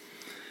Torah,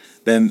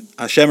 then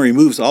Hashem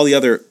removes all the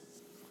other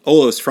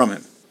Olos from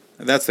him.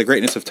 And that's the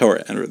greatness of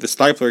Torah. And the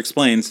Steipler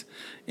explains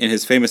in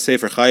his famous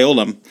Sefer Chai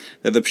Olam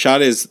that the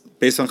Pshat is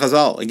based on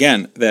Chazal.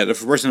 Again, that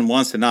if a person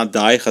wants to not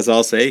die,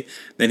 Chazal say,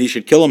 then he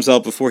should kill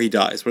himself before he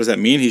dies. What does that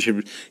mean? He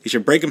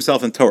should break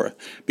himself in Torah.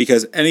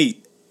 Because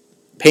any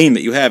pain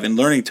that you have in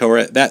learning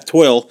Torah, that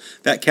toil,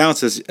 that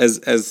counts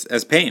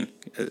as pain.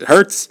 It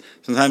hurts.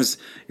 Sometimes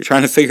you're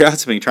trying to figure out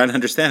something, trying to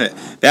understand it.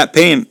 That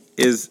pain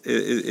is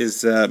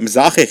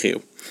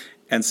mizachechu.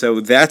 And so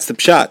that's the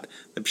Pshat.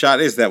 The Pshat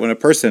is that when a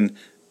person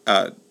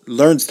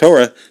learns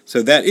Torah,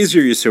 so that is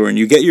your Yisurin.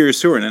 You get your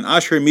Yisurin. And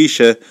Ashrei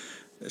Misha,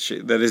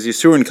 that is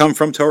Yisurin, come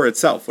from Torah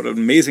itself. What an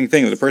amazing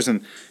thing that a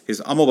person,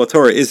 his Amal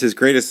B'Torah is his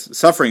greatest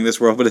suffering in this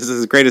world, but it's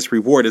his greatest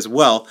reward as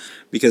well,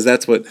 because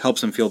that's what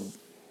helps him feel,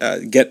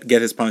 get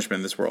his punishment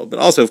in this world. But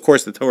also, of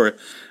course, the Torah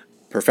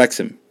perfects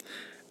him.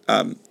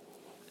 And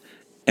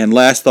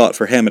last thought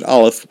for Hamid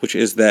Aleph, which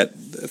is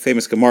that the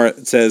famous Gemara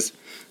says,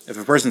 if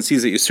a person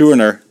sees that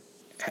Yisurin are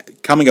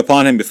coming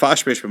upon him,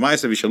 b'fashbesh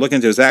b'maisav, he should look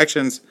into his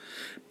actions.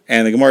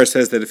 And the Gemara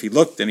says that if he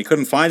looked and he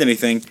couldn't find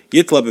anything,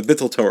 yitla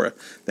b'bittul Torah,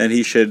 then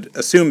he should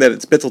assume that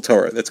it's bittul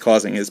Torah that's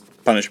causing his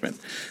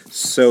punishment.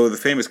 So the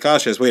famous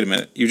kasha is, wait a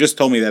minute, you just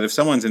told me that if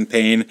someone's in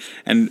pain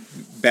and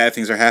bad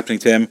things are happening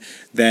to him,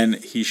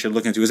 then he should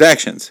look into his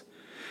actions.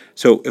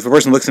 So if a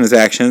person looks in his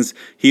actions,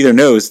 he either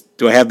knows,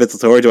 do I have bittul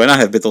Torah, or do I not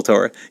have bittul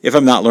Torah? If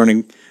I'm not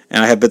learning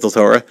and I have bittul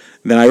Torah,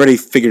 then I already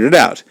figured it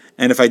out.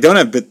 And if I don't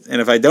have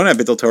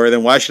bittul Torah,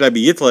 then why should I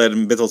be yitled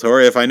in bittul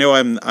Torah if I know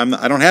I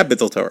don't have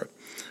bittul Torah?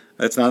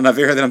 That's not enough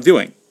that I'm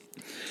doing.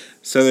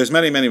 So there's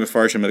many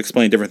Mefarshim that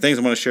explain different things.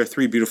 I want to share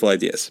three beautiful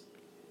ideas.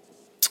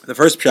 The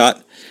first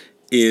shot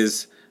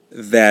is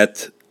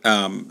that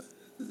Rav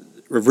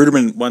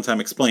Ruderman one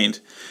time explained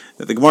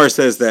that the Gemara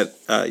says that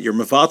you're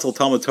mevatel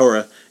Talmud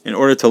Torah in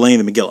order to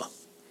learn the Megillah.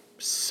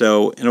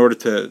 So in order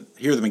to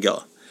hear the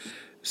Megillah.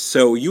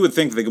 So you would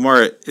think the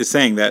Gemara is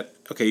saying that,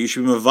 okay, you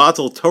should be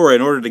mevatel Torah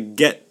in order to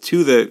get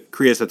to the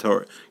Kriyas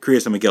HaTorah,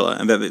 Kriyas HaMegillah,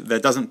 and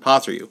that doesn't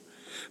potter you.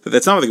 But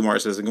that's not what the Gemara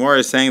says. The Gemara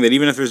is saying that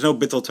even if there's no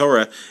bittul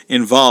Torah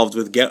involved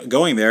with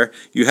going there,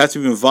 you have to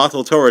be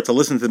mevatel Torah to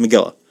listen to the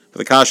Megillah. But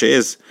the kasha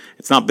is,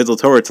 it's not bittul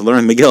Torah to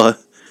learn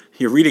Megillah.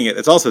 You're reading it.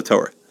 It's also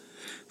Torah.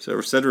 So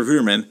said Rav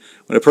Ruderman,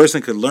 when a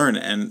person could learn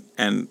and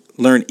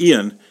learn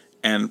Ian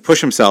and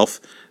push himself,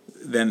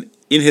 then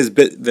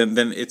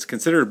then it's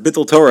considered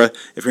bittul Torah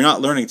if you're not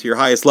learning to your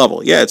highest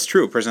level. Yeah, it's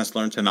true. A person has to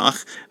learn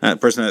Tanakh.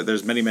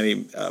 There's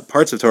many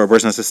parts of Torah a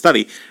person has to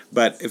study.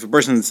 But if a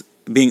person's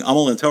being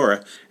amal in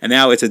Torah, and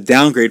now it's a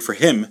downgrade for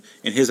him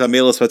in his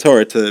amelas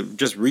v'Torah to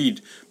just read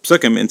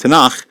psukim in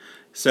Tanakh,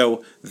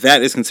 so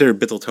that is considered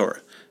bittul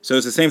Torah. So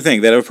it's the same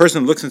thing, that if a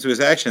person looks into his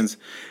actions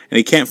and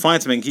he can't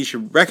find something, he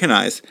should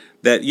recognize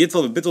that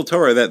yitl bittul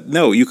Torah, that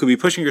no, you could be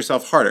pushing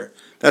yourself harder.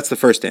 That's the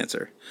first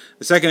answer.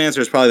 The second answer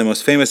is probably the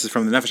most famous, is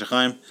from the Nefesh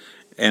Chaim,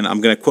 and I'm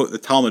going to quote the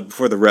Talmud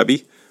before the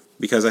Rebbe,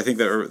 because I think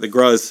that the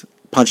Gra's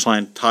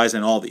punchline ties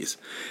in all these.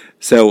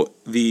 So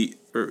the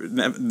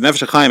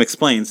Nefesh Chaim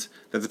explains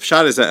that the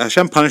pshat is that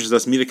Hashem punishes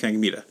us mida k'neged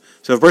mida.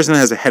 So if a person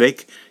has a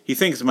headache, he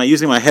thinks, am I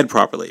using my head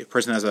properly? If a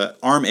person has an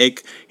arm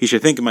ache, he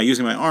should think, am I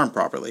using my arm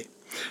properly?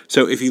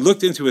 So if he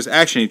looked into his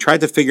action, he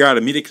tried to figure out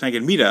a Mida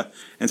K'neged Mida,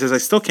 and says, I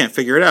still can't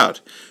figure it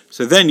out.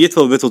 So then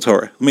Yitl Bittul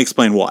Torah. Let me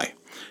explain why.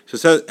 So it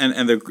says,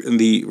 and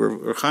the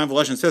Reb Chaim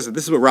Volozhin says that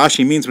this is what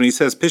Rashi means when he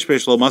says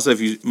Pishpesh lo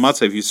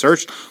matzah. If you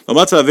search lo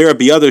matzah avera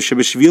biyado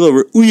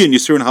shebeshvilo re'uyin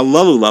yisurin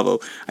halalu lavo.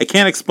 I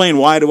can't explain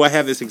why do I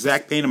have this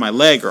exact pain in my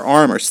leg or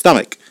arm or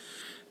stomach.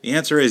 The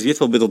answer is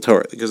Yitl Bittul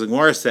Torah, because the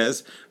Gemara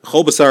says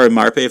Chol basar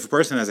marpe. If a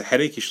person has a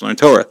headache, he should learn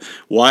Torah.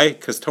 Why?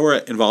 Because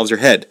Torah involves your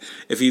head.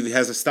 If he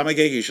has a stomach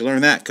ache, he should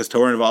learn that, because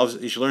Torah involves.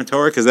 You should learn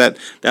Torah because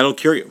that'll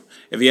cure you.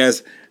 If he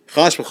has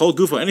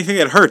anything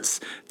that hurts,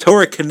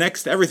 Torah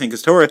connects to everything,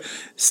 because Torah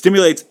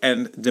stimulates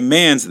and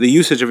demands the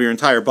usage of your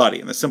entire body.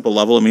 On a simple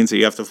level, it means that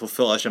you have to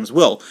fulfill Hashem's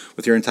will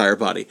with your entire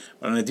body.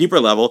 But on a deeper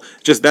level,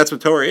 just that's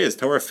what Torah is.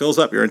 Torah fills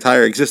up your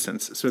entire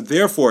existence. So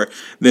therefore,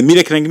 the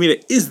Mida K'neged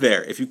Mida is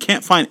there. If you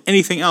can't find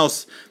anything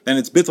else, then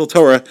it's Bittul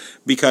Torah,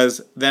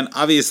 because then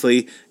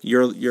obviously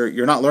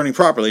you're not learning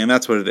properly, and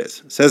that's what it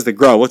is. Says the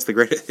Gra. What's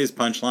his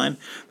punchline?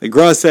 The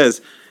Gra says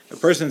a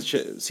person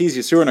sees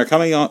Yisurin are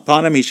coming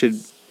upon him, he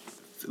should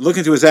look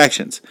into his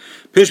actions.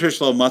 Pishpesh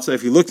lo matzah.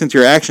 If you looked into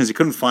your actions, you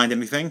couldn't find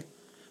anything.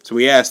 So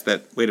we asked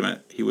that, wait a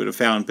minute, he would have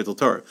found Bittul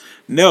Torah.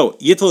 No,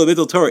 Yitl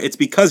Bittul Torah, it's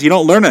because you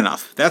don't learn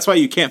enough. That's why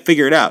you can't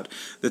figure it out.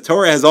 The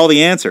Torah has all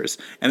the answers.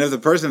 And if the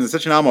person is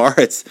such an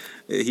Amoritz,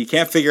 he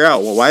can't figure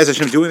out, well, why is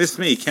Hashem doing this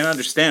to me? He can't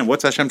understand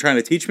what's Hashem trying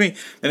to teach me.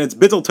 Then it's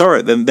Bittul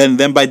Torah.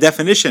 Then by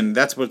definition,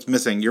 that's what's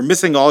missing. You're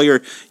missing all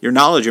your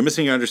knowledge. You're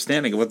missing your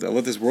understanding of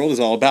what this world is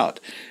all about.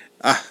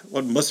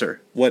 What musar.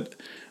 What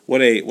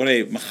a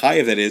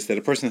machayev that is, that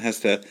a person has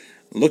to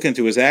look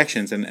into his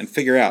actions and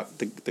figure out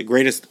the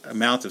greatest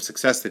amount of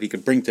success that he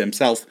could bring to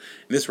himself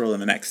in this world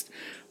and the next.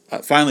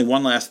 Finally,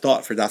 one last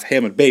thought for Daf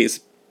Hamad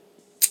Beis.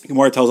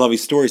 Gemara tells all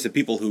these stories of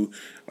people who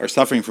are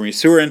suffering from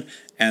Yisurin,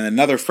 and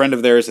another friend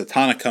of theirs, a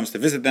Tana, comes to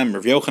visit them.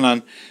 Rav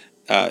Yochanan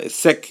is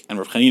sick, and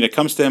Rav Chanina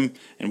comes to him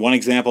in one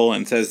example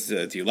and says,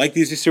 do you like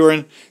these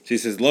Yisurin? So he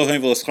says, Lo hein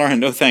v'lo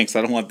no thanks,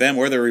 I don't want them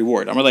or their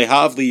reward. Amar le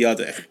hav li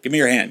yadech, give me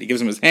your hand. He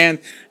gives him his hand,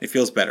 and he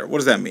feels better. What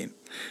does that mean?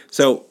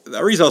 So the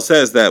Arizal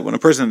says that when a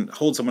person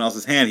holds someone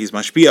else's hand, he's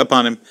mashpia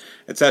upon him,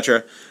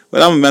 etc.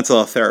 But I'm a mental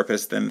health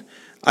therapist, and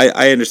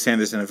I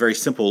understand this in a very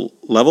simple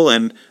level,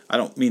 and I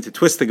don't mean to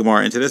twist the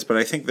Gemara into this, but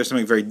I think there's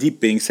something very deep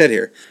being said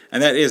here,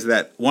 and that is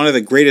that one of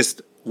the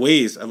greatest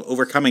ways of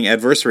overcoming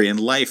adversity in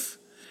life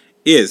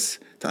is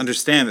to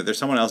understand that there's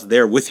someone else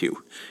there with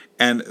you.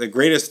 And the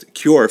greatest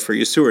cure for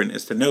Yisurin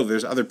is to know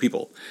there's other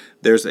people.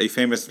 There's a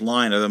famous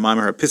line of the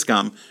Maimar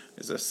HaPiskam.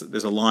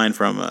 There's a line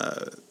from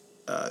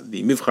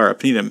the Mivchar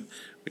HaPnidim,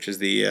 which is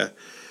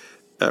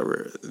there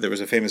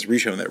was a famous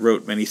Rishon that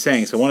wrote many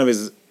sayings. So one of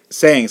his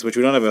sayings, which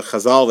we don't have a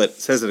Chazal that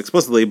says it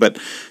explicitly, but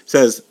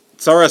says,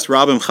 Tsaras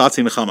Rabim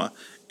Chatzi Nechama,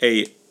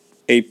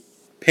 a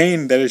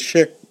pain that is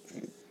shared,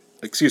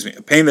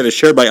 a pain that is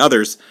shared by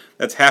others,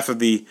 that's half of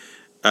the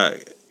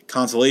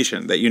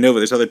consolation, that you know that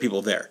there's other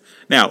people there.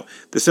 Now,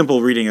 the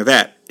simple reading of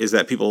that is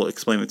that people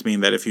explain it to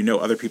mean that if you know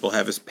other people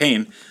have this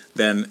pain,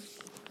 then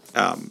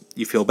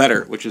you feel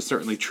better, which is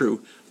certainly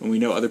true. When we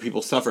know other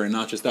people suffer and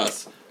not just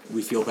us,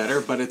 we feel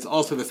better, but it's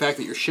also the fact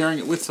that you're sharing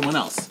it with someone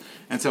else.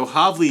 And so,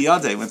 Havli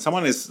Yadeh, when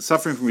someone is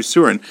suffering from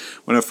Yisurin,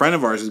 when a friend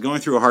of ours is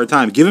going through a hard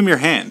time, give him your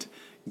hand.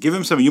 Give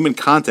him some human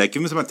contact,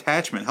 give him some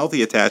attachment,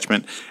 healthy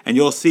attachment, and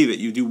you'll see that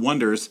you do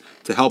wonders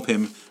to help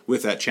him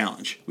with that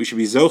challenge. We should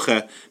be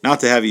zocha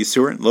not to have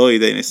Yisurin, lo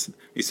yidei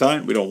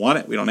nisayin. We don't want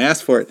it, we don't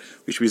ask for it.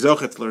 We should be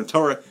zocha to learn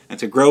Torah and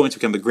to grow and to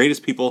become the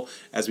greatest people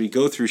as we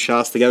go through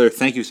Shas together.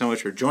 Thank you so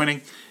much for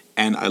joining,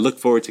 and I look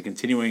forward to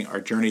continuing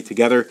our journey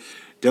together.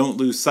 Don't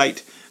lose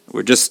sight.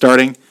 We're just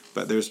starting,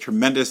 but there's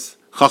tremendous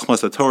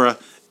chachmas Torah,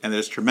 and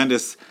there's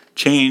tremendous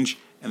change.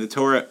 And the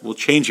Torah will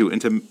change you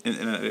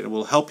it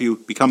will help you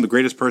become the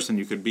greatest person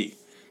you could be.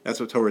 That's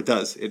what Torah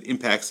does. It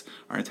impacts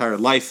our entire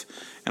life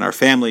and our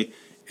family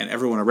and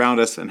everyone around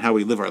us and how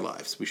we live our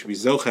lives. We should be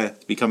zocheh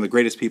to become the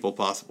greatest people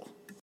possible.